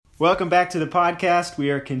Welcome back to the podcast.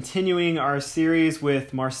 We are continuing our series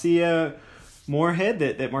with Marcia Moorhead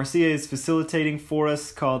that Marcia is facilitating for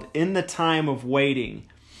us called In the Time of Waiting.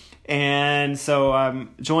 And so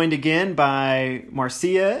I'm joined again by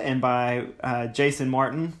Marcia and by Jason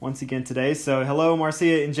Martin once again today. So hello,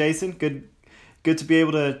 Marcia and Jason. Good to be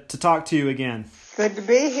able to talk to you again. Good to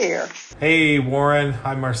be here. Hey, Warren.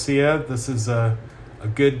 Hi, Marcia. This is a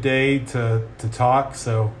good day to talk,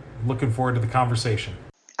 so looking forward to the conversation.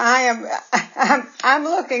 I'm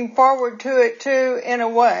looking forward to it too, in a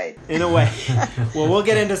way. In a way. Well, we'll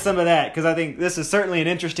get into some of that because I think this is certainly an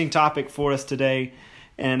interesting topic for us today,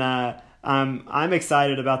 and I'm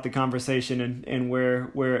excited about the conversation and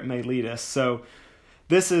where it may lead us. So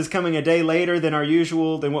this is coming a day later than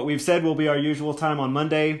what we've said will be our usual time on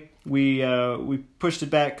Monday. We pushed it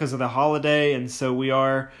back because of the holiday, and so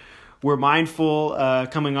we're mindful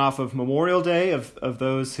coming off of Memorial Day of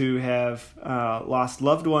those who have lost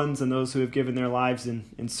loved ones and those who have given their lives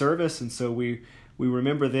in service. And so we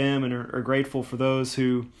remember them and are grateful for those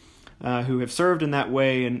who have served in that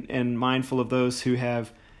way and mindful of those who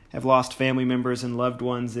have lost family members and loved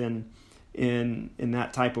ones in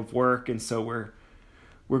that type of work. And so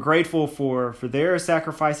we're grateful for their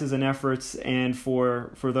sacrifices and efforts and for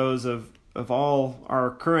those of all our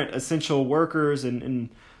current essential workers and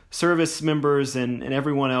service members and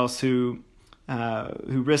everyone else who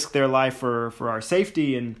risk their life for our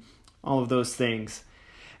safety and all of those things.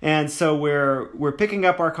 And so we're picking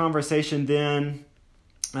up our conversation then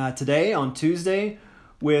today on Tuesday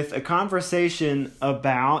with a conversation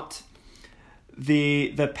about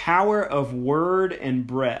the power of word and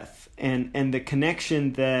breath and the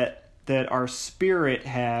connection that our spirit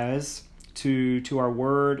has to our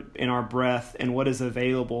word and our breath and what is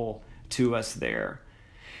available to us there.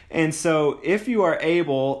 And so if you are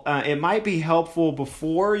able, it might be helpful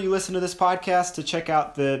before you listen to this podcast to check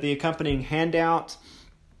out the accompanying handout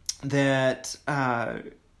that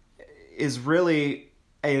is really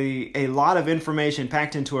a lot of information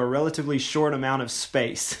packed into a relatively short amount of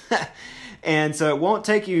space. And so it won't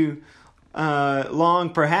take you long,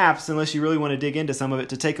 perhaps, unless you really want to dig into some of it,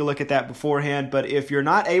 to take a look at that beforehand. But if you're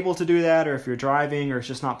not able to do that, or if you're driving, or it's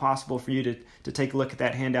just not possible for you to take a look at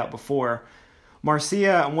that handout before,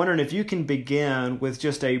 Marcia, I'm wondering if you can begin with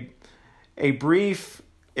just a brief,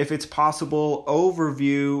 if it's possible,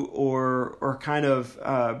 overview or kind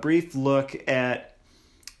of brief look at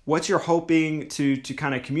what you're hoping to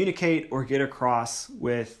kind of communicate or get across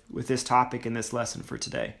with this topic in this lesson for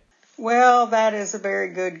today. Well, that is a very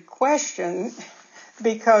good question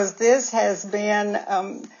because this has been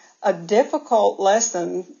a difficult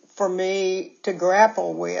lesson for me to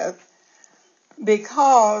grapple with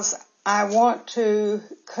because I want to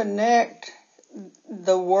connect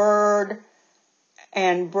the word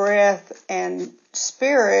and breath and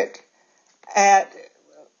spirit at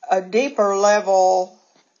a deeper level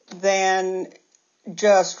than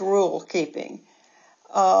just rule keeping.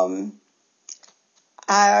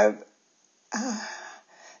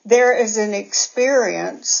 There is an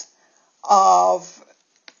experience of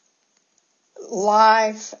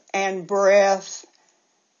life and breath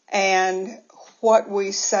and what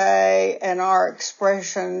we say and our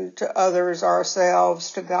expression to others,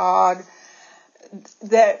 ourselves, to God,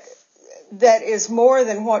 that is more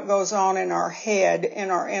than what goes on in our head, in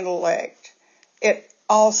our intellect. It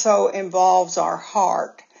also involves our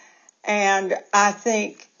heart. And I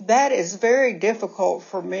think that is very difficult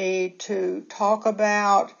for me to talk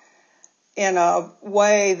about in a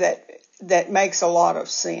way that makes a lot of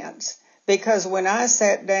sense. Because when I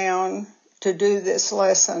sat down to do this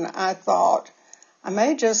lesson, I thought, I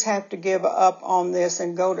may just have to give up on this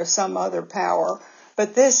and go to some other power.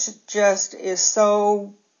 But this just is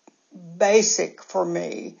so basic for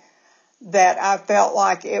me that I felt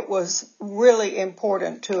like it was really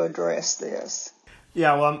important to address this.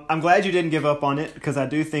 Yeah, well, I'm glad you didn't give up on it because I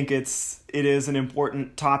do think it is an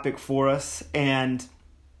important topic for us, and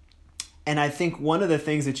I think one of the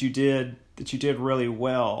things that you did really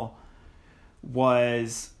well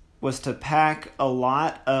was to pack a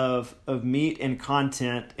lot of meat and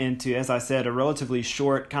content into, as I said, a relatively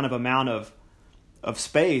short kind of amount of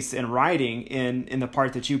space and writing in the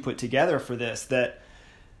part that you put together for this. That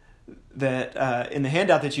in the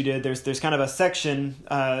handout that you did, there's kind of a section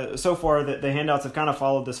so far that the handouts have kind of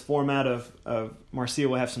followed this format of Marcia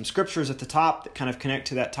will have some scriptures at the top that kind of connect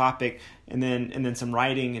to that topic, and then some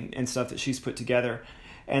writing and stuff that she's put together.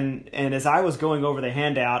 And as I was going over the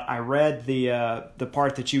handout, I read the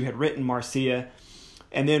part that you had written, Marcia,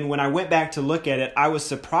 and then when I went back to look at it, I was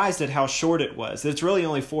surprised at how short it was. It's really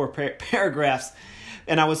only 4 paragraphs,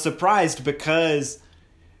 and I was surprised because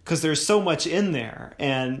there's so much in there,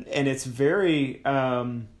 and it's very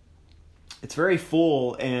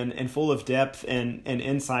full and full of depth and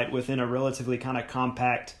insight within a relatively kind of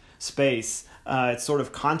compact space. It's sort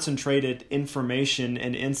of concentrated information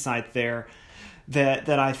and insight there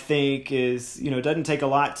that I think is, doesn't take a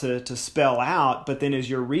lot to spell out, but then as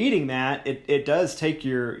you're reading that, it does take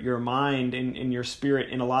your mind and your spirit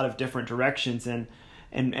in a lot of different directions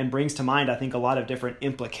and brings to mind, I think, a lot of different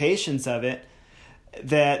implications of it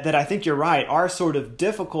that I think you're right, are sort of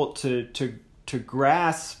difficult to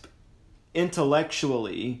grasp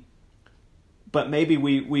intellectually, but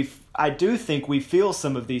maybe I do think we feel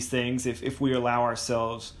some of these things if we allow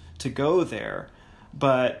ourselves to go there.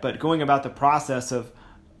 But going about the process of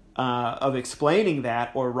explaining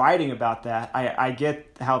that or writing about that, I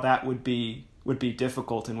get how that would be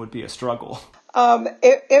difficult and would be a struggle.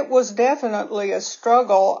 It was definitely a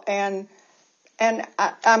struggle, and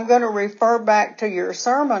I'm going to refer back to your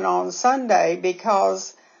sermon on Sunday,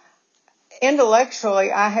 because intellectually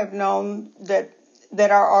I have known that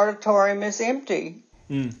our auditorium is empty,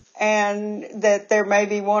 and that there may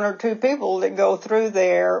be one or two people that go through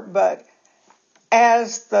there, but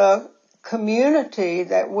as the community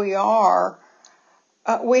that we are,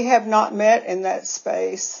 we have not met in that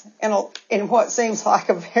space in what seems like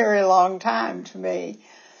a very long time to me.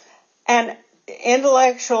 And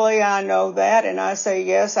intellectually, I know that, and I say,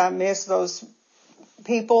 yes, I miss those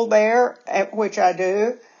people there, which I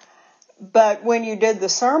do. But when you did the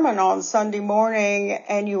sermon on Sunday morning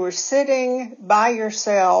and you were sitting by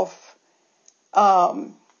yourself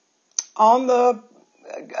on the,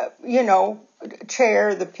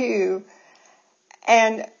 chair, the pew,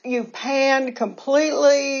 and you panned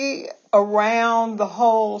completely around the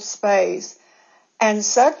whole space, and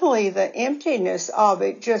suddenly the emptiness of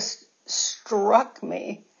it just struck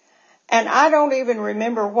me. And I don't even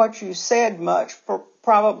remember what you said much for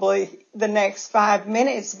probably the next 5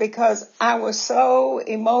 minutes, because I was so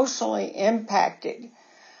emotionally impacted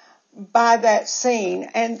by that scene.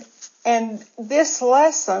 And this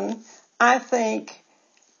lesson, I think,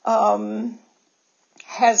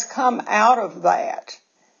 has come out of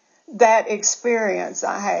that experience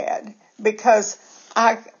I had, because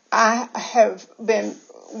I have been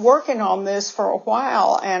working on this for a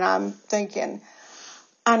while, and I'm thinking,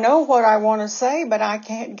 I know what I want to say, but I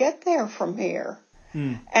can't get there from here.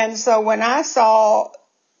 And so when I saw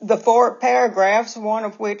the 4 paragraphs, one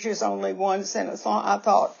of which is only 1 sentence long, I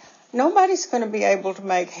thought, nobody's going to be able to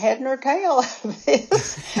make head nor tail of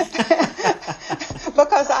this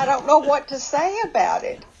because I don't know what to say about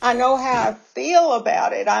it. I know how I feel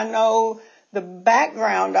about it. I know the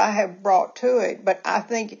background I have brought to it, but I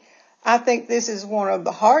think this is one of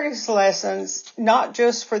the hardest lessons, not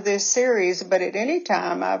just for this series, but at any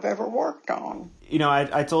time I've ever worked on.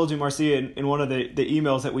 I told you, Marcia, in one of the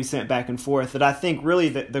emails that we sent back and forth, that I think really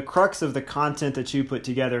the crux of the content that you put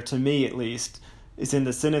together, to me at least, is in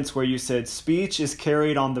the sentence where you said, speech is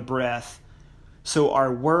carried on the breath, so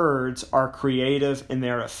our words are creative in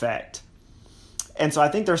their effect. And so I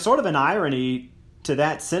think there's sort of an irony to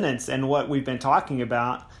that sentence and what we've been talking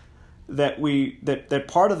about, that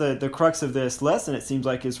part of the crux of this lesson, it seems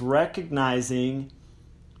like, is recognizing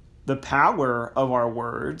the power of our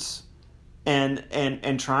words and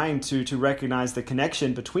trying to recognize the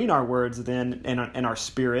connection between our words then and our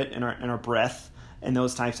spirit and our breath and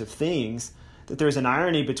those types of things. That there's an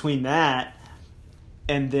irony between that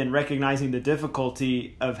and then recognizing the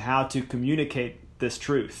difficulty of how to communicate this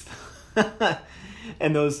truth.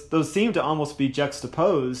 And those seem to almost be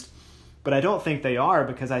juxtaposed, but I don't think they are,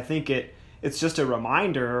 because I think it's just a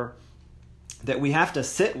reminder that we have to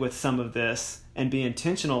sit with some of this and be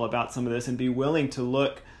intentional about some of this and be willing to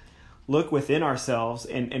look within ourselves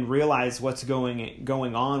and realize what's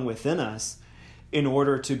going on within us in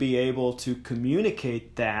order to be able to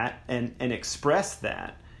communicate that and express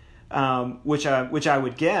that, which I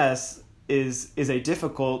would guess is a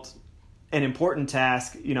difficult and important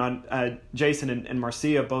task. Jason and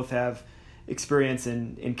Marcia both have experience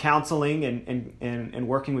in counseling and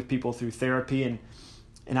working with people through therapy,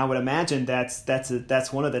 and I would imagine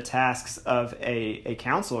that's one of the tasks of a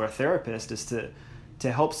counselor, a therapist, is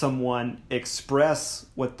to help someone express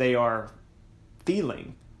what they are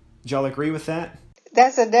feeling. Do y'all agree with that?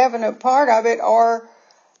 That's a definite part of it, or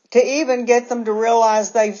to even get them to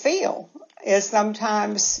realize they feel is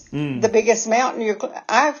sometimes the biggest mountain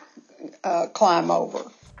I climb over.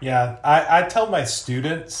 Yeah, I tell my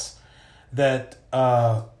students that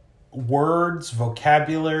words,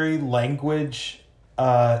 vocabulary, language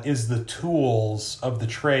is the tools of the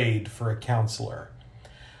trade for a counselor.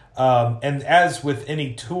 And as with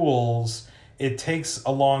any tools, it takes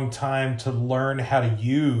a long time to learn how to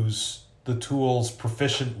use the tools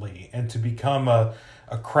proficiently and to become a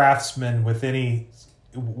craftsman with any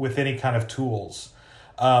kind of tools.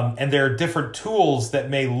 And there are different tools that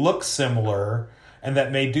may look similar and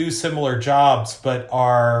that may do similar jobs, but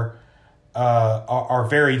are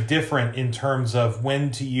very different in terms of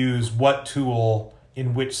when to use what tool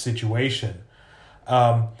in which situation.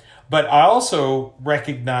 But I also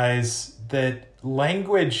recognize that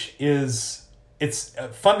language it's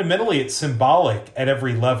fundamentally symbolic at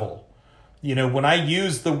every level. You know, when I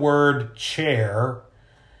use the word chair,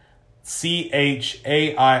 CHAIR,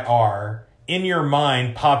 in your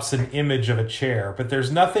mind pops an image of a chair, but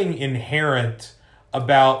there's nothing inherent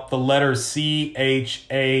about the letters C, H,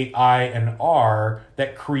 A, I, and R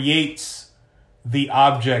that creates the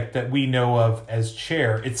object that we know of as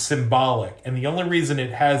chair. It's symbolic. And the only reason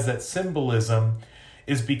it has that symbolism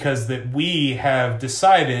is because that we have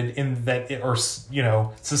decided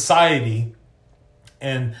society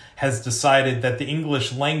and has decided that the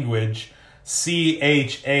English language,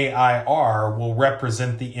 CHAIR, will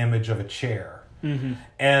represent the image of a chair. Mm-hmm.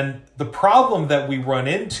 And the problem that we run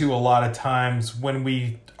into a lot of times when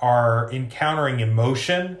we are encountering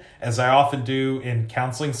emotion, as I often do in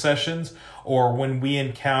counseling sessions, or when we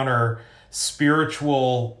encounter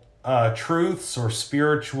spiritual truths or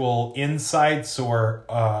spiritual insights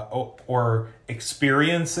or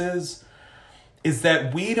experiences, is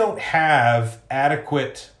that we don't have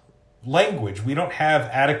adequate language. We don't have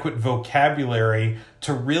adequate vocabulary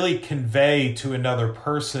to really convey to another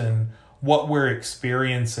person what we're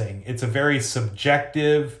experiencing. It's a very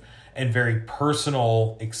subjective and very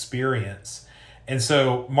personal experience. And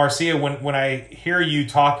so, Marcia, when I hear you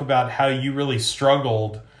talk about how you really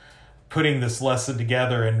struggled putting this lesson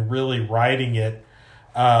together and really writing it,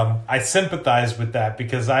 I sympathize with that,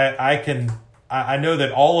 because I know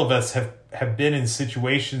that all of us have been in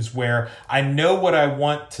situations where I know what I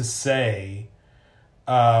want to say,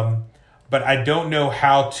 but I don't know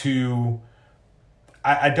how to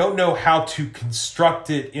construct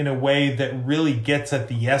it in a way that really gets at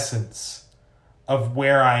the essence of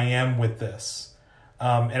where I am with this.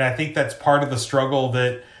 And I think that's part of the struggle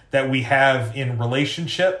that we have in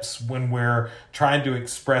relationships when we're trying to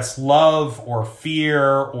express love or fear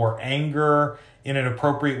or anger in an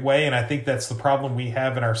appropriate way. And I think that's the problem we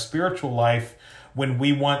have in our spiritual life when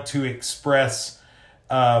we want to express,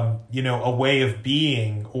 a way of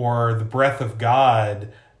being or the breath of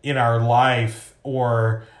God in our life,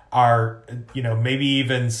 or our, maybe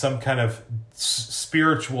even some kind of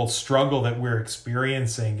spiritual struggle that we're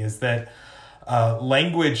experiencing, is that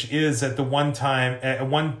language is at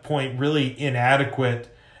one point really inadequate.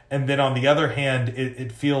 And then on the other hand,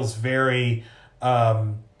 it feels very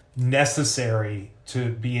necessary to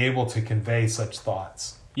be able to convey such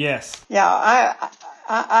thoughts. Yes. Yeah,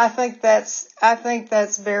 I think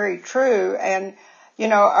that's very true. And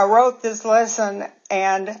I wrote this lesson,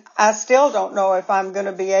 and I still don't know if I'm going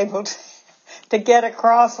to be able to get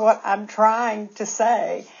across what I'm trying to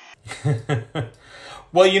say.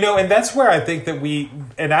 Well, and that's where I think that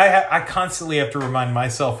I constantly have to remind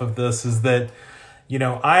myself of this, is that,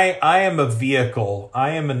 I am a vehicle, I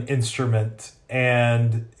am an instrument,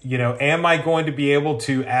 and, am I going to be able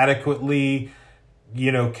to adequately,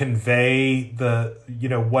 convey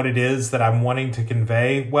what it is that I'm wanting to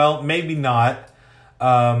convey? Well, maybe not.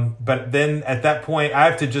 But then at that point, I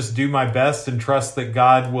have to just do my best and trust that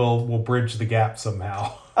God will bridge the gap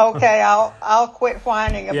somehow. Okay, I'll quit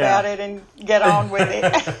whining about it and get on with it.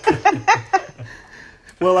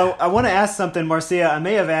 Well, I want to ask something, Marcia. I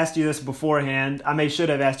may have asked you this beforehand. I should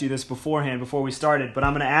have asked you this beforehand before we started, but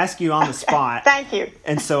I'm going to ask you on the spot. Thank you.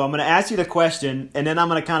 And so I'm going to ask you the question, and then I'm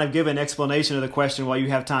going to kind of give an explanation of the question while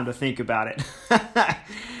you have time to think about it.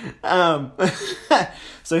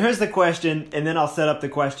 So here's the question, and then I'll set up the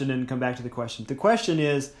question and come back to the question. The question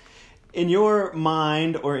is, in your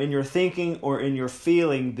mind or in your thinking or in your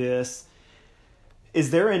feeling this,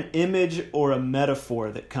 is there an image or a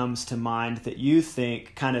metaphor that comes to mind that you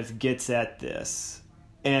think kind of gets at this?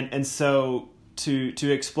 And so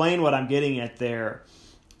to explain what I'm getting at there,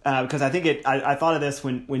 because I think I thought of this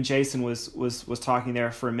when Jason was talking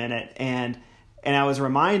there for a minute, and I was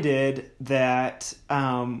reminded that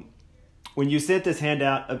when you sent this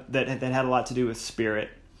handout that had a lot to do with spirit,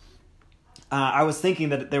 I was thinking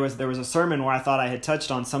that there was a sermon where I thought I had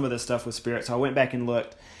touched on some of this stuff with spirit, so I went back and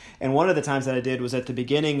looked. And one of the times that I did was at the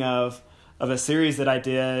beginning of a series that I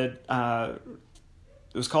did. It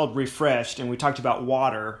was called Refreshed, and we talked about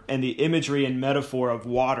water and the imagery and metaphor of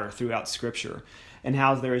water throughout Scripture. and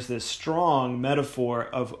how there is this strong metaphor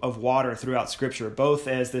of water throughout Scripture, both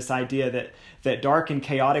as this idea that dark and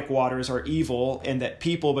chaotic waters are evil, and that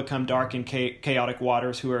people become dark and chaotic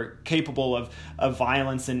waters who are capable of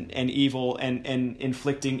violence and evil and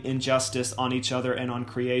inflicting injustice on each other and on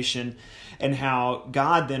creation, and how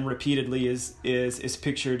God then repeatedly is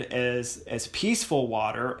pictured as peaceful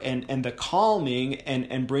water and the calming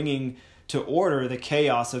and bringing to order the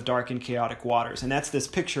chaos of dark and chaotic waters. And that's this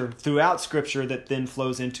picture throughout Scripture that then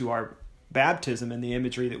flows into our baptism and the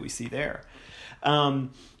imagery that we see there. And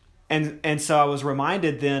so I was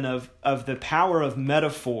reminded then of the power of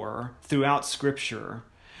metaphor throughout Scripture,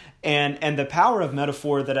 and the power of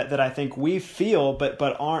metaphor that I think we feel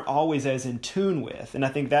but aren't always as in tune with. And I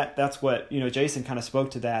think that's what, Jason kind of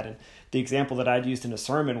spoke to that. And the example that I'd used in a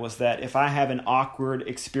sermon was that if I have an awkward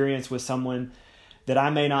experience with someone that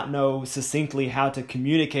I may not know succinctly how to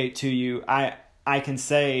communicate to you, I can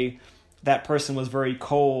say that person was very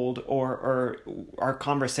cold, or our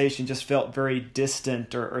conversation just felt very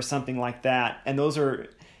distant, or something like that. And those are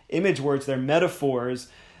image words, they're metaphors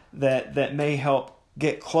that may help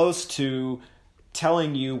get close to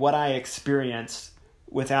telling you what I experienced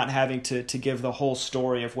without having to give the whole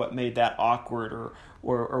story of what made that awkward or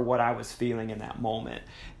what I was feeling in that moment.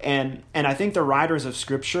 And I think the writers of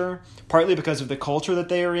Scripture, partly because of the culture that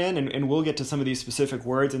they are in, and we'll get to some of these specific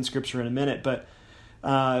words in Scripture in a minute, but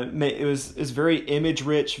it was very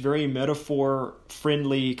image-rich, very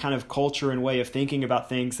metaphor-friendly kind of culture and way of thinking about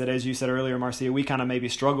things that, as you said earlier, Marcia, we kind of maybe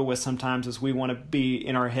struggle with sometimes, as we want to be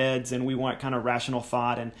in our heads and we want kind of rational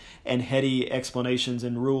thought and heady explanations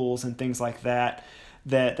and rules and things like that.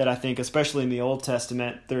 That I think, especially in the Old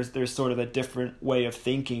Testament, there's sort of a different way of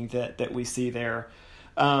thinking that we see there.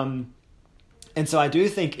 And so I do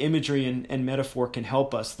think imagery and metaphor can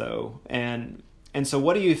help us, though. And so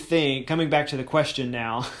what do you think, coming back to the question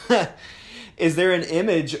now, is there an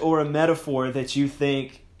image or a metaphor that you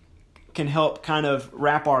think can help kind of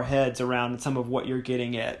wrap our heads around some of what you're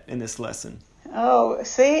getting at in this lesson? Oh,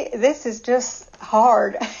 see, this is just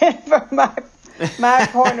hard from my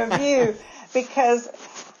point of view. Because,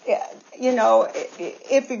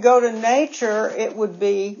 if you go to nature, it would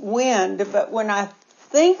be wind. But when I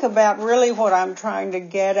think about really what I'm trying to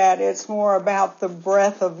get at, it's more about the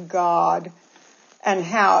breath of God and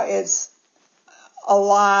how it's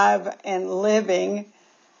alive and living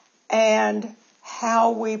and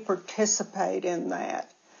how we participate in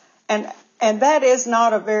that. And that is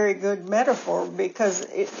not a very good metaphor because,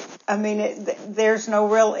 there's no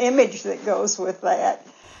real image that goes with that.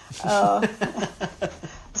 So,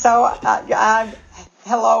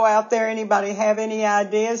 hello out there. Anybody have any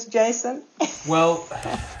ideas, Jason? Well,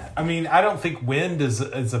 I don't think wind is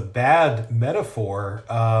a bad metaphor,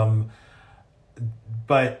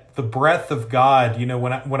 but the breath of God.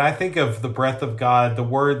 When I think of the breath of God, the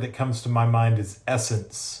word that comes to my mind is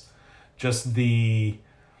essence. Just it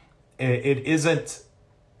isn't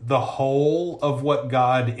the whole of what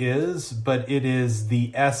God is, but it is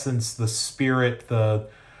the essence, the spirit, the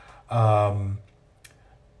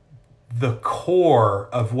core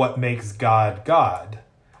of what makes God God.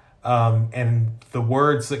 And the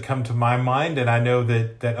words that come to my mind, and I know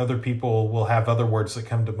that other people will have other words that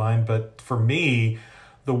come to mind, but for me,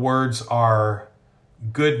 the words are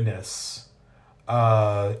goodness,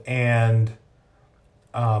 and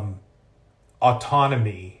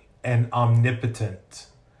autonomy and omnipotent,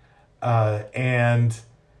 and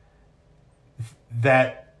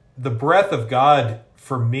that the breath of God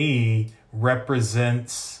for me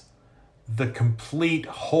represents the complete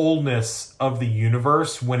wholeness of the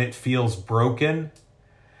universe when it feels broken.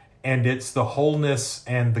 And it's the wholeness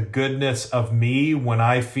and the goodness of me when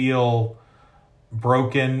I feel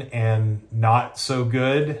broken and not so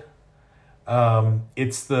good.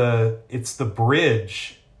 It's the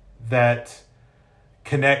bridge that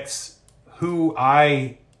connects who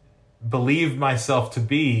I believe myself to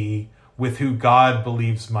be with who God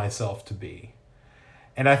believes myself to be.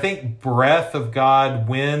 And I think breath of God,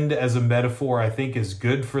 wind as a metaphor, I think is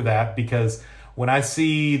good for that, because when I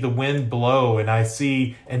see the wind blow and if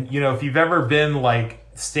you've ever been like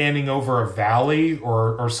standing over a valley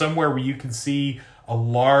or somewhere where you can see a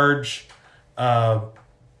large, amount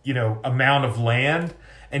of land,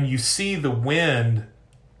 and you see the wind,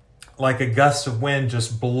 like a gust of wind,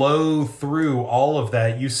 just blow through all of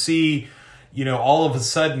that, you see, all of a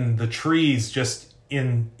sudden the trees just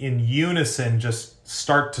in unison just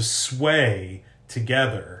start to sway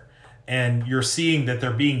together, and you're seeing that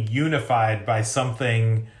they're being unified by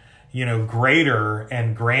something, greater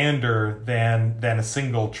and grander than a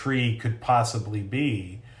single tree could possibly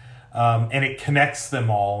be, and it connects them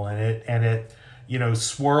all, and it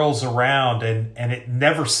swirls around and it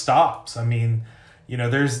never stops. I mean,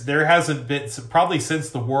 there hasn't been, probably since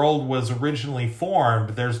the world was originally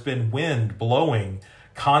formed, there's been wind blowing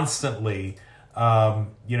constantly,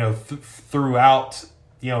 throughout,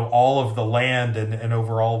 all of the land and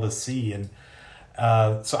over all the sea. And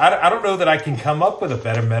so I don't know that I can come up with a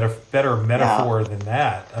better metaphor than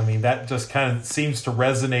that. I mean, that just kind of seems to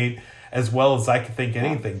resonate as well as I could think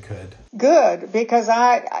anything could. Good, because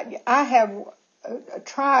I have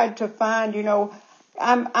tried to find,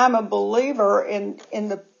 I'm a believer in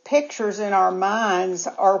the pictures in our minds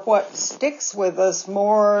are what sticks with us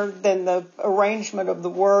more than the arrangement of the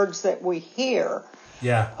words that we hear.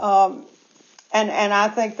 Yeah. And I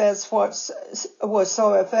think that's what was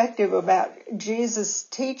so effective about Jesus'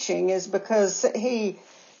 teaching, is because he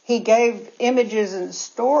gave images and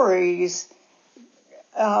stories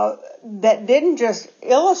that didn't just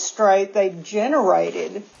illustrate, they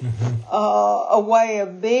generated a way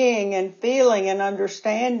of being and feeling and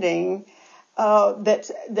understanding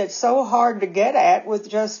that's so hard to get at with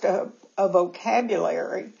just a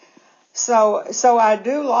vocabulary. So I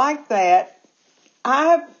do like that.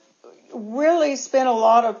 I've really spent a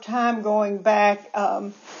lot of time going back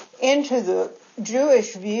into the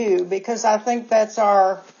Jewish view, because I think that's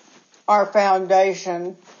our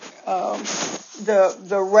foundation.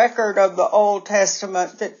 The record of the Old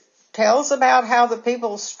Testament that tells about how the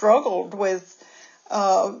people struggled with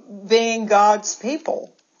being God's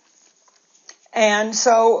people. And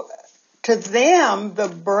so to them, the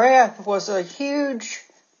breath was a huge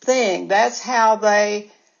thing. That's how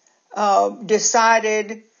they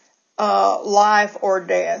decided life or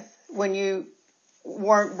death. When you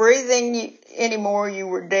weren't breathing anymore, you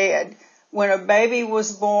were dead. When a baby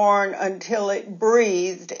was born, until it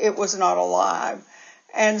breathed, it was not alive.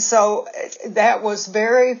 And so that was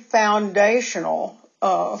very foundational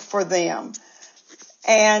for them.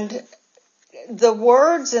 And the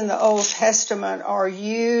words in the Old Testament are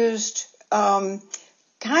used kind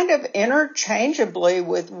of interchangeably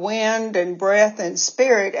with wind and breath and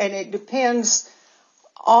spirit, and it depends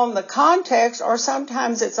on the context, or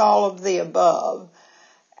sometimes it's all of the above.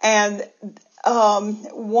 And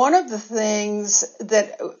one of the things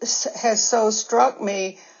that has so struck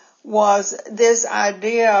me was this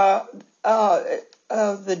idea,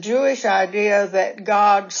 of the Jewish idea that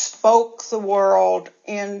God spoke the world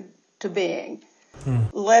into being.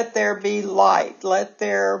 Let there be light. Let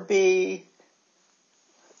there be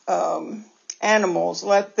animals.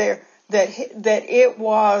 That it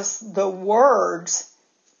was the words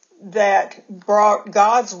that brought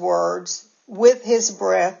God's words with his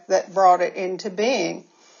breath that brought it into being.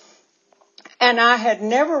 And I had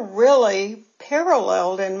never really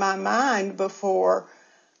paralleled in my mind before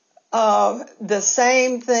the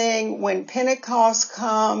same thing when Pentecost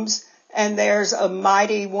comes and there's a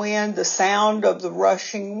mighty wind, the sound of the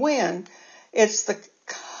rushing wind. It's the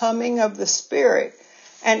coming of the Spirit.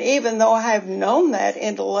 And even though I have known that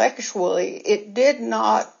intellectually, it did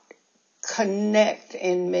not connect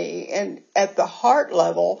in me and at the heart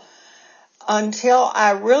level until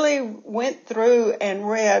I really went through and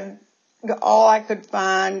read all I could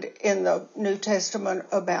find in the New Testament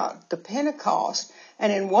about the Pentecost.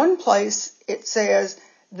 And in one place it says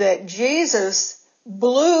that Jesus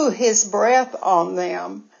blew his breath on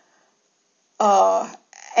them,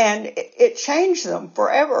 and it changed them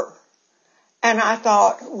forever. And I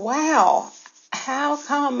thought, wow, how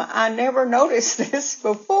come I never noticed this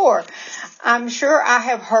before? I'm sure I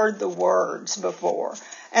have heard the words before.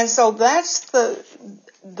 And so that's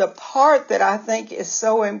the part that I think is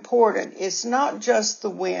so important. It's not just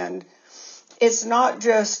the wind. It's not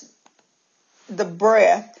just the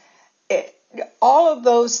breath. All of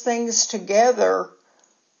those things together,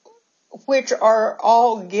 which are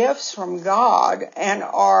all gifts from God and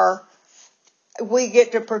we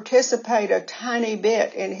get to participate a tiny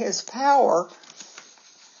bit in his power.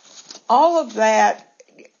 All of that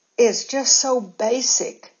is just so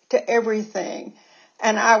basic to everything.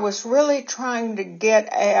 And I was really trying to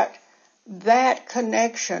get at that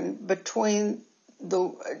connection between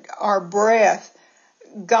our breath,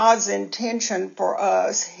 God's intention for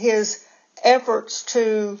us, his efforts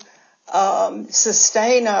to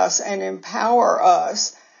sustain us and empower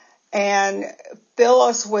us and fill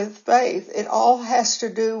us with faith. It all has to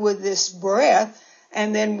do with this breath.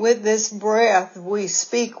 And then with this breath, we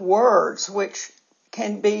speak words which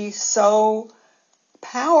can be so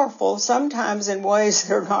powerful, sometimes in ways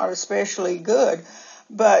that are not especially good.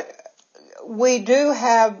 But we do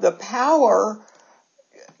have the power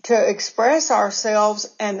to express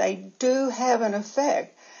ourselves, and they do have an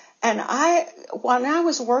effect. And when I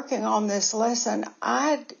was working on this lesson,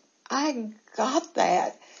 I I got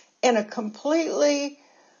that in a completely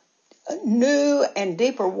new and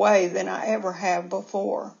deeper way than I ever have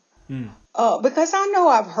before. Because I know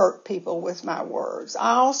I've hurt people with my words.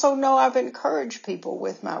 I also know I've encouraged people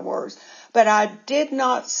with my words. But I did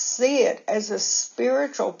not see it as a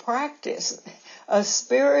spiritual practice, a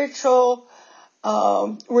spiritual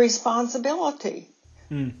responsibility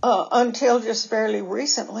until just fairly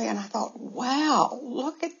recently. And I thought, wow,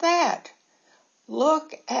 look at that.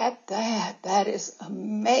 Look at that. That is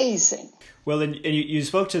amazing. Well, and you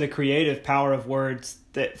spoke to the creative power of words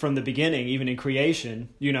that from the beginning, even in creation,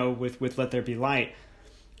 with let there be light.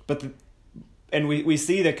 But we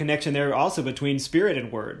see the connection there also between spirit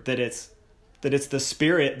and word, that it's the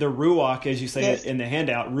spirit, the ruach, as you say yes. in the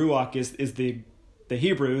handout. Ruach is the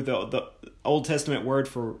Hebrew, the Old Testament word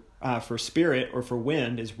for spirit or for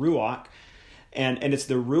wind is ruach. And it's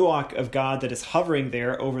the ruach of God that is hovering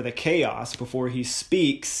there over the chaos before he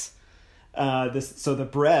speaks. So the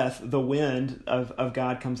breath, the wind of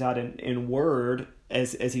God comes out in word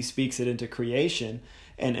as he speaks it into creation.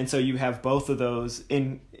 And so you have both of those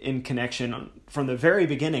in connection from the very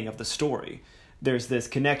beginning of the story. There's this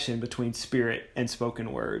connection between spirit and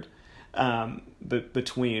spoken word,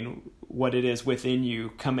 between what it is within you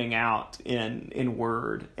coming out in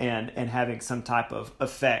word and having some type of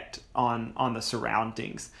effect on the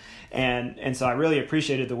surroundings. And so I really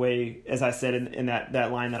appreciated the way, as I said in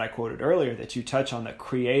that line that I quoted earlier, that you touch on the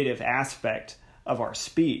creative aspect of our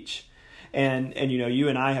speech. And you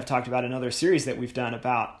and I have talked about another series that we've done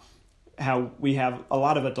about how we have a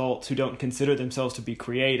lot of adults who don't consider themselves to be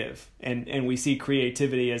creative, and we see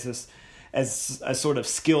creativity as a sort of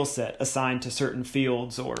skill set assigned to certain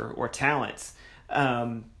fields or talents.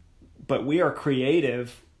 But we are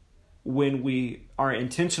creative when we are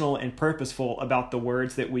intentional and purposeful about the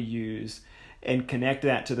words that we use and connect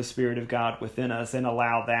that to the Spirit of God within us and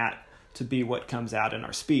allow that to be what comes out in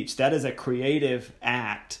our speech. That is a creative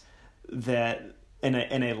act that in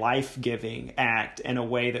a life-giving act, in a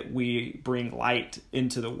way that we bring light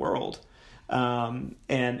into the world.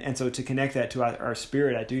 And so to connect that to our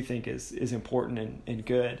spirit, I do think is important and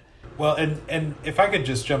good. Well, and if I could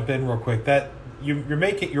just jump in real quick, that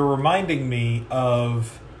you're reminding me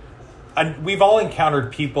of, we've all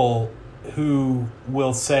encountered people who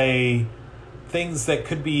will say things that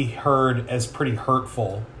could be heard as pretty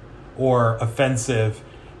hurtful or offensive,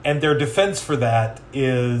 and their defense for that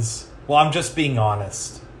is, well, I'm just being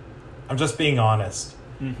honest. I'm just being honest.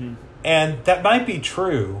 Mm-hmm. And that might be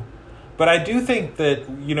true. But I do think that,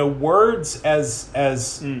 words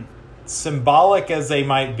as symbolic as they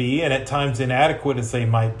might be, and at times inadequate as they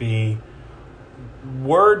might be,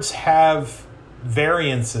 words have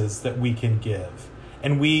variances that we can give.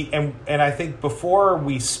 And I think before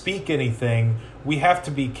we speak anything, we have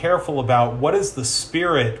to be careful about what is the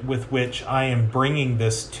spirit with which I am bringing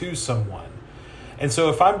this to someone. And so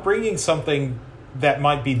if I'm bringing something that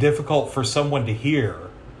might be difficult for someone to hear,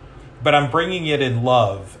 but I'm bringing it in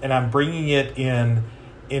love, and I'm bringing it in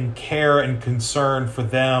care and concern for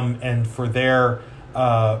them and for their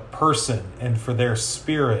person and for their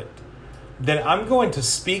spirit, then I'm going to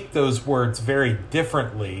speak those words very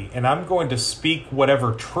differently, and I'm going to speak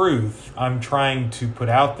whatever truth I'm trying to put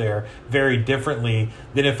out there very differently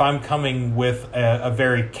than if I'm coming with a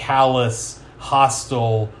very callous,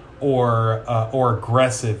 hostile, or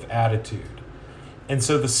aggressive attitude. And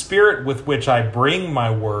so the spirit with which I bring my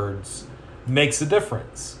words makes a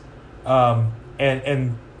difference.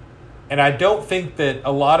 And I don't think that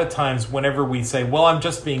a lot of times whenever we say, well, I'm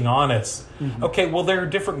just being honest. Mm-hmm. Okay, well, there are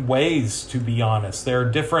different ways to be honest. There are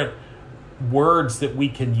different words that we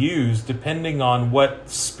can use depending on what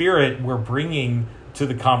spirit we're bringing to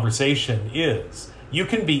the conversation is. You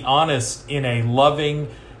can be honest in a loving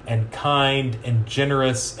and kind and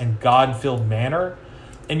generous and God-filled manner.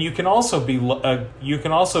 And you can also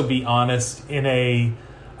be honest in a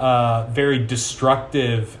very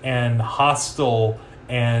destructive and hostile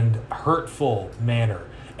and hurtful manner.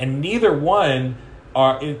 And neither one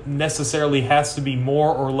necessarily has to be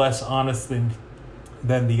more or less honest than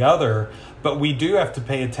the other. But we do have to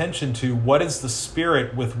pay attention to what is the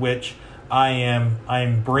spirit with which I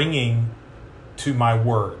am bringing to my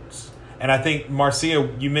words. And I think,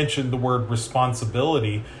 Marcia, you mentioned the word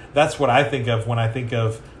responsibility. That's what I think of when I think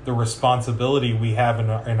of the responsibility we have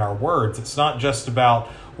in our words. It's not just about,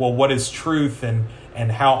 well, what is truth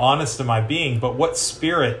and how honest am I being, but what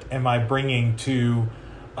spirit am I bringing to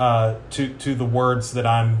the words that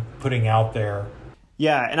I'm putting out there.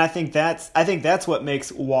 Yeah, and I think that's what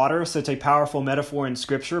makes water such a powerful metaphor in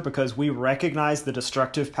Scripture, because we recognize the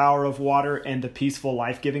destructive power of water and the peaceful,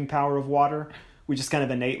 life-giving power of water. We just kind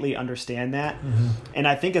of innately understand that. And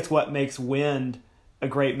I think it's what makes wind a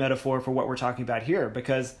great metaphor for what we're talking about here,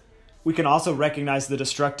 because we can also recognize the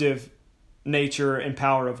destructive nature and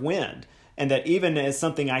power of wind, and that even as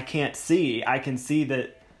something I can't see, I can see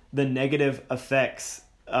that the negative effects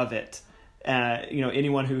of it.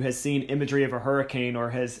 Anyone who has seen imagery of a hurricane or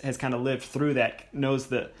has kind of lived through that knows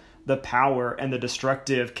the power and the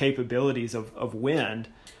destructive capabilities of wind.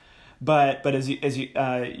 But as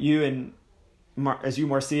you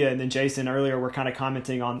Marcia and then Jason earlier were kind of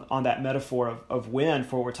commenting on that metaphor of wind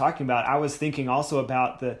for what we're talking about, I was thinking also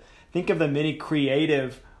about think of the many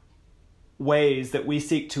creative ways that we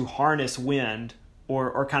seek to harness wind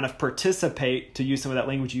or kind of participate, to use some of that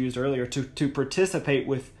language you used earlier, to participate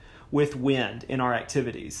with wind in our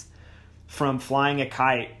activities, from flying a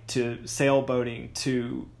kite to sailboating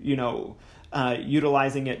to,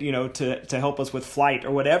 utilizing it, to help us with flight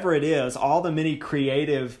or whatever it is, all the many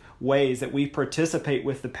creative ways that we participate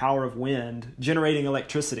with the power of wind, generating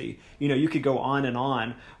electricity. You could go on and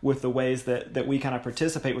on with the ways that we kind of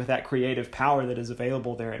participate with that creative power that is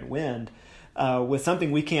available there in wind, with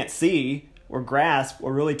something we can't see or grasp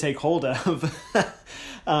or really take hold of,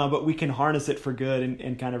 but we can harness it for good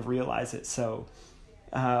and kind of realize it. So,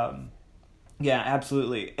 yeah,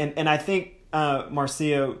 absolutely. And I think,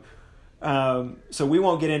 Marcia, so we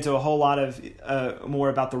won't get into a whole lot of more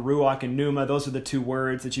about the ruach and pneuma. Those are the two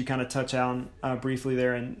words that you kind of touch on briefly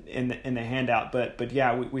there in the handout. But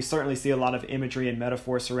yeah, we certainly see a lot of imagery and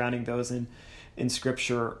metaphor surrounding those in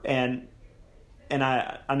Scripture. And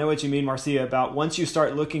I know what you mean, Marcia, about once you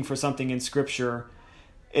start looking for something in Scripture,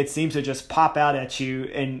 it seems to just pop out at you,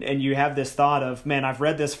 and you have this thought of, man, I've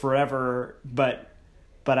read this forever, but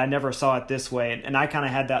I never saw it this way. And I kind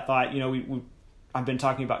of had that thought, I've been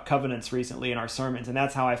talking about covenants recently in our sermons, and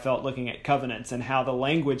that's how I felt looking at covenants and how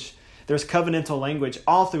there's covenantal language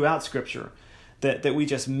all throughout Scripture that we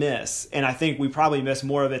just miss. And I think we probably miss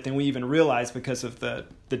more of it than we even realize because of the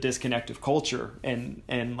disconnect of culture and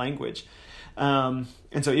language. And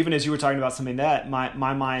so even as you were talking about something that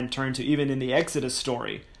my mind turned to, even in the Exodus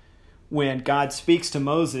story, when God speaks to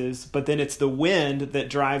Moses, but then it's the wind that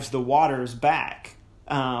drives the waters back.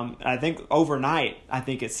 I think overnight,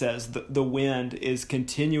 it says the wind is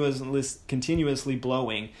continuously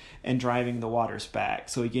blowing and driving the waters back.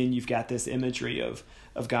 So again, you've got this imagery of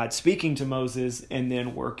God speaking to Moses and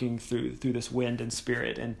then working through this wind and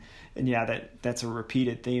spirit. And yeah, that's a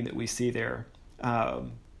repeated theme that we see there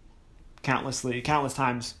countless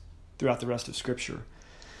times throughout the rest of Scripture.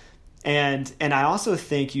 And I also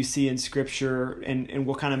think you see in Scripture, and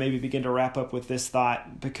we'll kind of maybe begin to wrap up with this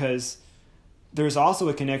thought, because there's also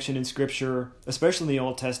a connection in Scripture, especially in the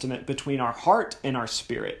Old Testament, between our heart and our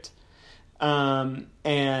spirit.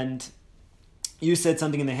 And you said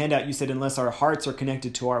something in the handout. You said, unless our hearts are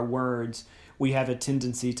connected to our words, we have a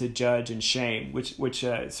tendency to judge and shame, which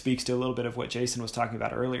speaks to a little bit of what Jason was talking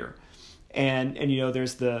about earlier. And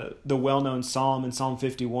there's the well-known psalm in Psalm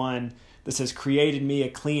 51 that says, "Create in me a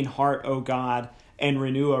clean heart, O God, and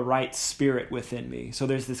renew a right spirit within me." So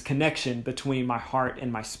there's this connection between my heart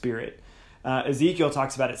and my spirit. Ezekiel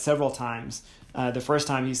talks about it several times. The first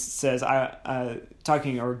time he says,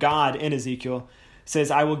 God in Ezekiel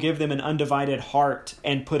says, "I will give them an undivided heart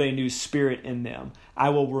and put a new spirit in them. I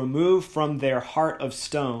will remove from their heart of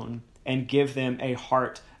stone and give them a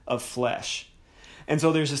heart of flesh." And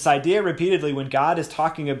so there's this idea repeatedly when God is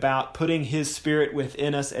talking about putting his spirit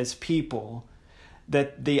within us as people,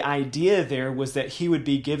 that the idea there was that he would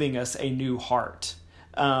be giving us a new heart,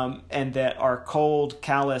 and that our cold,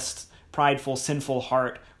 calloused, prideful, sinful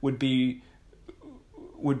heart would be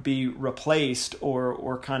replaced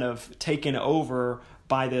or kind of taken over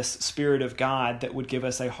by this Spirit of God that would give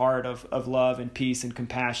us a heart of love and peace and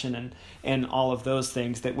compassion and all of those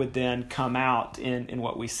things that would then come out in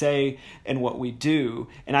what we say and what we do.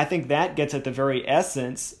 And I think that gets at the very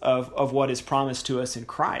essence of what is promised to us in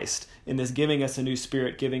Christ, in this giving us a new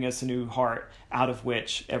spirit, giving us a new heart, out of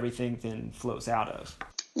which everything then flows out of.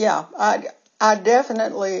 Yeah, I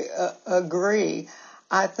definitely agree.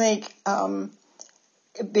 I think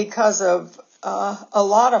because of a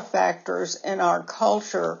lot of factors in our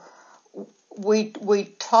culture, we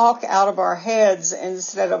talk out of our heads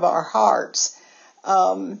instead of our hearts,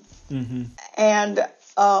 and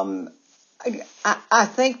I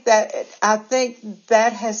think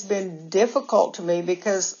that has been difficult to me,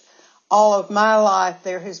 because all of my life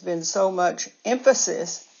there has been so much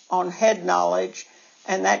emphasis on head knowledge.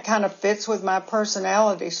 And that kind of fits with my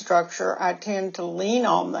personality structure. I tend to lean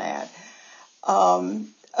on that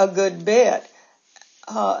a good bit.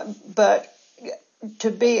 But to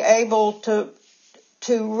be able to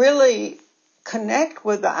really connect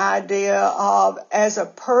with the idea of as a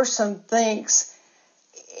person thinks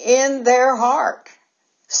in their heart,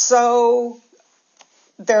 so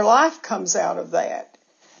their life comes out of that.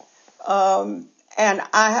 And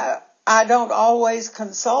I don't always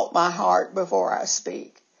consult my heart before I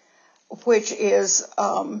speak, which is,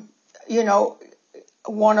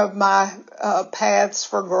 one of my paths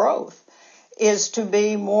for growth is to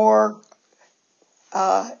be more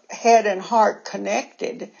head and heart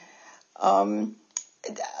connected.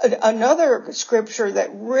 Another scripture that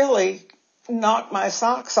really knocked my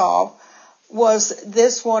socks off was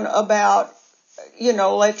this one about,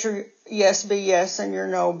 let your yes be yes and your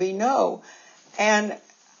no be no. And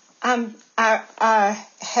I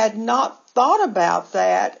had not thought about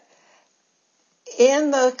that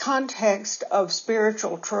in the context of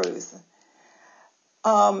spiritual truth.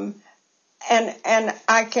 And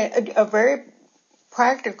a very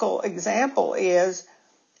practical example is,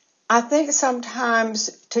 I think sometimes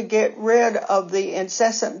to get rid of the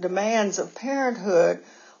incessant demands of parenthood,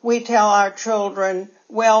 we tell our children,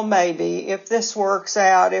 well, maybe if this works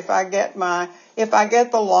out, if I get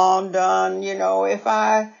the lawn done, if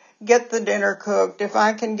I get the dinner cooked, if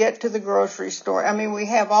I can get to the grocery store. I mean, we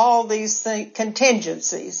have all these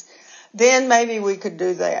contingencies. Then maybe we could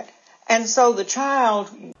do that. And so the child...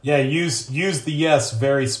 Yeah, use the yes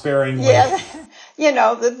very sparingly. Yeah,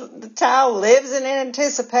 the child lives in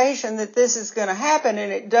anticipation that this is going to happen,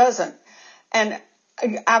 and it doesn't. And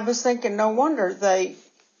I was thinking, no wonder they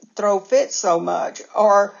throw fits so much.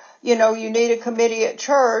 Or, you need a committee at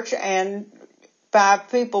church, and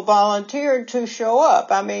 5 people volunteered to show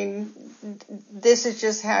up. I mean, this is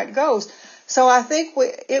just how it goes. So I think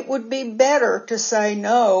it would be better to say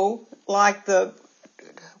no, like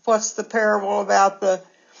what's the parable about the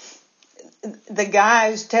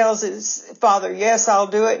guy who tells his father, yes, I'll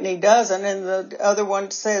do it, and he doesn't, and the other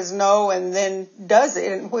one says no and then does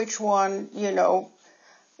it, and which one,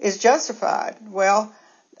 is justified? Well,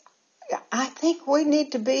 I think we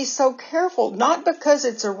need to be so careful, not because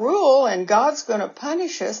it's a rule and God's going to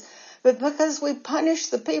punish us, but because we punish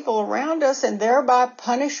the people around us and thereby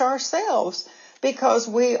punish ourselves because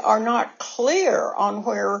we are not clear on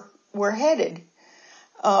where we're headed.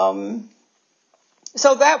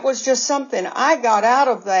 So that was just something I got out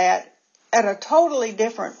of that at a totally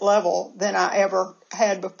different level than I ever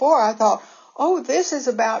had before. I thought, this is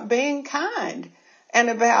about being kind and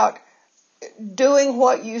about doing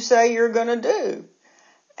what you say you're going to do.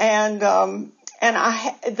 And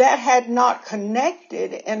that had not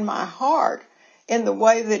connected in my heart in the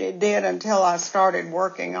way that it did until I started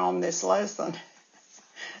working on this lesson.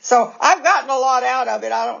 So I've gotten a lot out of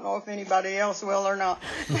it. I don't know if anybody else will or not.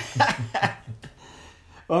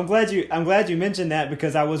 Well, I'm glad you mentioned that,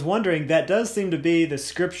 because I was wondering, that does seem to be the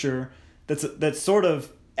scripture that's sort of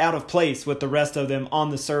out of place with the rest of them on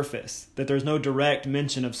the surface, that there's no direct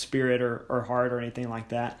mention of spirit or heart or anything like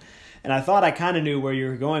that. And I thought I kind of knew where you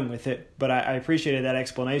were going with it, but I appreciated that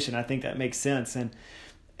explanation. I think that makes sense.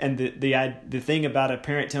 And the thing about a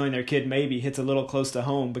parent telling their kid maybe hits a little close to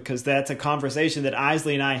home, because that's a conversation that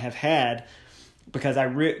Isley and I have had,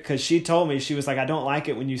 because she told me, she was like, I don't like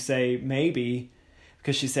it when you say maybe,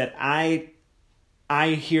 because she said, I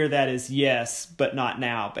hear that as yes, but not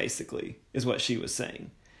now, basically, is what she was saying.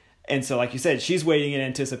 And so, like you said, she's waiting in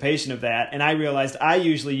anticipation of that. And I realized I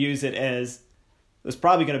usually use it as, there's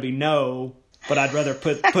probably going to be no, but I'd rather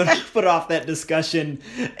put off that discussion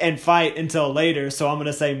and fight until later. So I'm going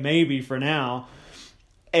to say maybe for now.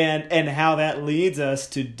 And how that leads us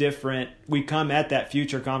to we come at that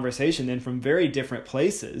future conversation then from very different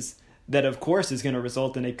places that, of course, is going to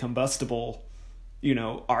result in a combustible,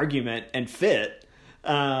 argument and fit,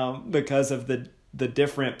 because of the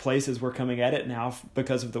different places we're coming at it now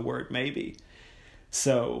because of the word maybe.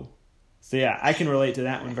 So yeah, I can relate to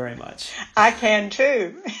that one very much. I can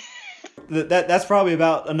too. That's probably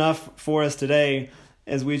about enough for us today,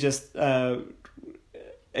 as we just,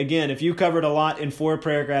 again, if you covered a lot in 4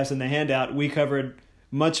 paragraphs in the handout, we covered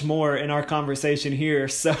much more in our conversation here.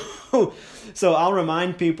 So I'll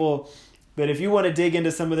remind people that if you want to dig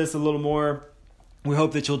into some of this a little more, we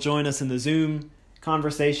hope that you'll join us in the Zoom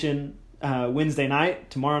conversation Wednesday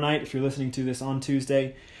night, tomorrow night, if you're listening to this on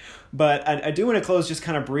Tuesday. But I do want to close just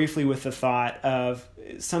kind of briefly with the thought of,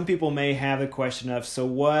 some people may have the question of, so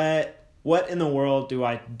what in the world do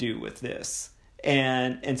I do with this?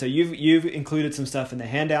 And so you've included some stuff in the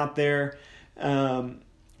handout there,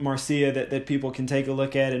 Marcia, that people can take a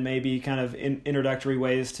look at, and maybe kind of introductory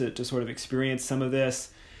ways to sort of experience some of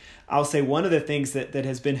this. I'll say one of the things that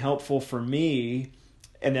has been helpful for me,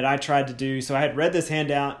 and that I tried to do, so I had read this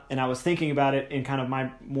handout and I was thinking about it in kind of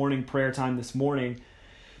my morning prayer time this morning.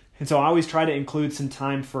 And so I always try to include some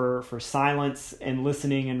time for silence and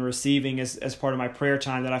listening and receiving as part of my prayer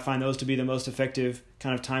time, that I find those to be the most effective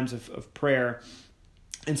kind of times of prayer.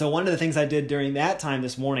 And so one of the things I did during that time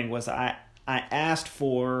this morning was I asked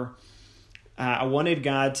for, I wanted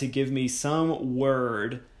God to give me some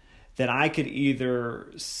word that I could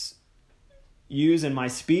either use in my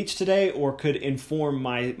speech today or could inform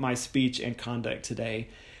my speech and conduct today.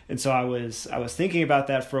 And so I was thinking about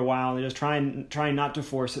that for a while and just trying not to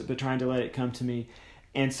force it, but trying to let it come to me.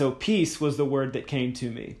 And so peace was the word that came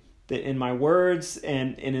to me. That in my words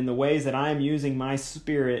and in the ways that I am using my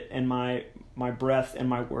spirit and my breath and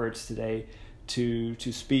my words today to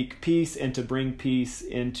speak peace and to bring peace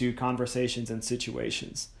into conversations and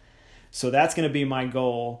situations. So that's going to be my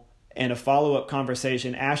goal. And a follow-up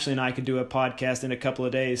conversation, Ashley and I could do a podcast in a couple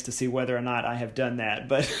of days to see whether or not I have done that.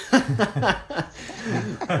 But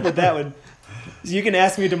but that would, you can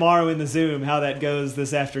ask me tomorrow in the Zoom how that goes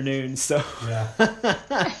this afternoon. So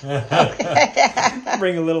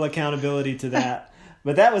bring a little accountability to that.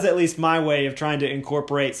 But that was at least my way of trying to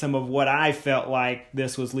incorporate some of what I felt like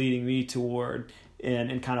this was leading me toward,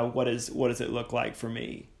 and kind of what does it look like for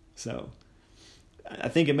me. So I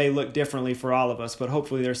think it may look differently for all of us, but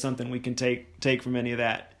hopefully there's something we can take from any of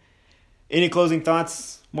that. Any closing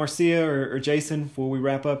thoughts, Marcia or Jason, before we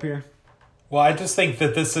wrap up here? Well, I just think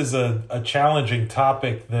that this is a challenging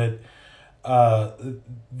topic, that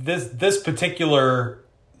this particular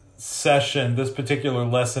session, this particular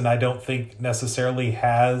lesson, I don't think necessarily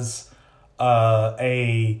has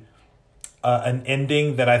an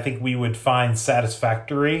ending that I think we would find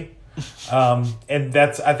satisfactory. And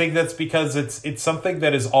I think that's because it's something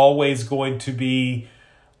that is always going to be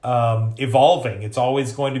evolving. It's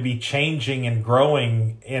always going to be changing and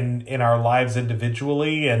growing in our lives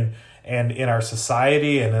individually and in our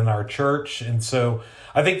society and in our church. And so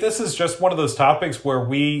I think this is just one of those topics where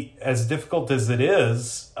we, as difficult as it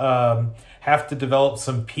is, have to develop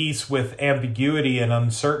some peace with ambiguity and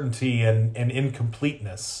uncertainty and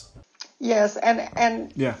incompleteness. Yes,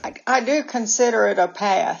 and yeah. I do consider it a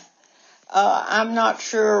path. I'm not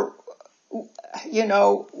sure,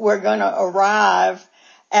 we're going to arrive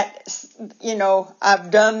at,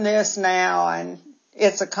 I've done this now and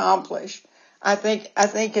it's accomplished. I think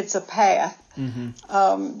it's a path.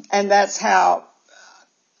 Mm-hmm. And that's how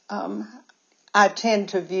I tend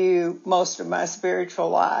to view most of my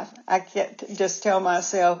spiritual life. I can't just tell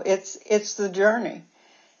myself it's the journey.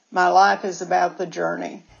 My life is about the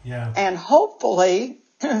journey. Yeah. And hopefully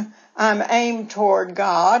I'm aimed toward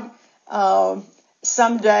God.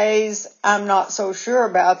 Some days I'm not so sure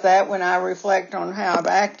about that when I reflect on how I've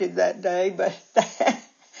acted that day, but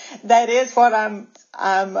that is what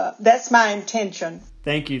that's my intention.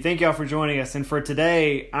 Thank you. Thank y'all for joining us. And for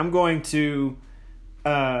today, I'm going to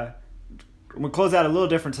close out a little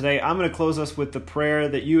different today. I'm going to close us with the prayer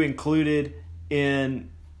that you included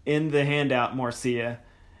in the handout, Marcia.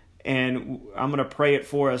 And I'm going to pray it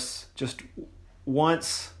for us just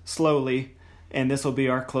once slowly. And this will be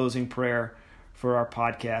our closing prayer for our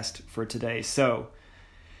podcast for today. So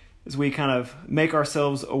as we kind of make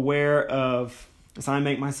ourselves aware of, as I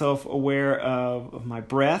make myself aware of my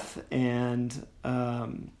breath and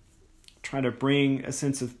try to bring a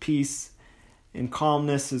sense of peace and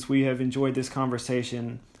calmness as we have enjoyed this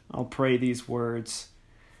conversation, I'll pray these words.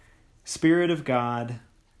 Spirit of God,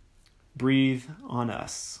 breathe on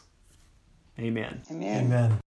us. Amen. Amen. Amen.